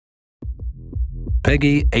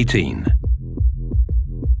Peggy 18.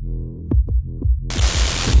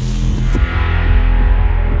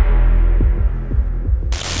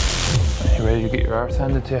 You ready to get your arse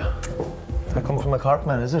handed to you? I come from a Cork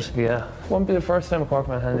man, is it? Yeah. Won't be the first time a Cork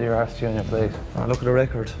man handed your arse to you on your plate. Oh, look at the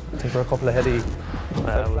record. I think we're a couple of heady.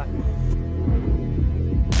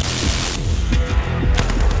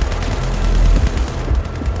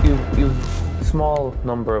 You've small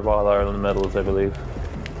number of All-Ireland medals, I believe.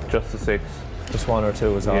 Just the 6. Just 1 or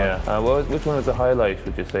 2 is all. Yeah. Which one was the highlight,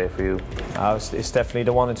 would you say, for you? It's definitely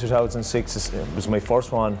the one in 2006. It was my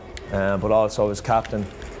first one, but also I was captain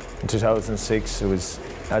in 2006. It was,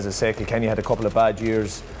 as I say, Kilkenny had a couple of bad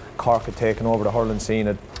years. Cork had taken over the hurling scene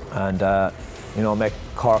and you know, met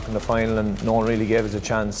Cork in the final, and no one really gave us a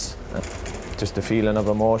chance. Just the feeling of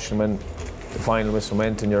emotion when the final whistle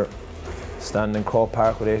went and you're standing in Croke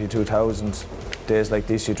Park with 82,000. Days like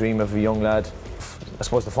this, you dream of a young lad. I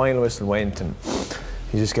suppose the final whistle went, and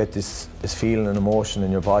you just get this feeling and emotion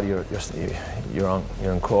in your body. You're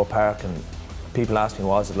in Croke Park, and people ask me,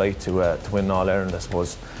 what was it like to win All Ireland? I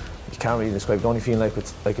suppose you can't really describe it. The only feeling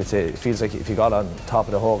it feels like if you got on top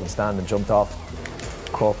of the Hogan stand and jumped off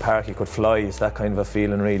Croke Park, you could fly. It's that kind of a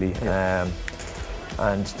feeling, really.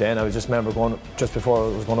 And then I just remember going, just before I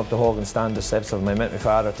was going up the Hogan stand, the steps of him, I met my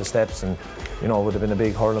father at the steps, and you know, would have been a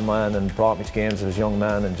big hurling man and brought me to games as a young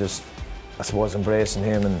man, and just, I suppose, embracing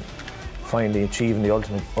him and finally achieving the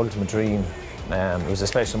ultimate dream. It was a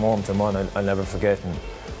special moment and one I'll never forget. And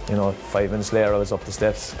you know, 5 minutes later I was up the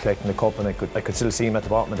steps collecting the cup, and I could still see him at the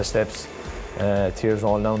bottom of the steps, tears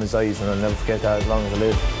rolling down his eyes, and I'll never forget that as long as I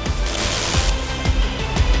live.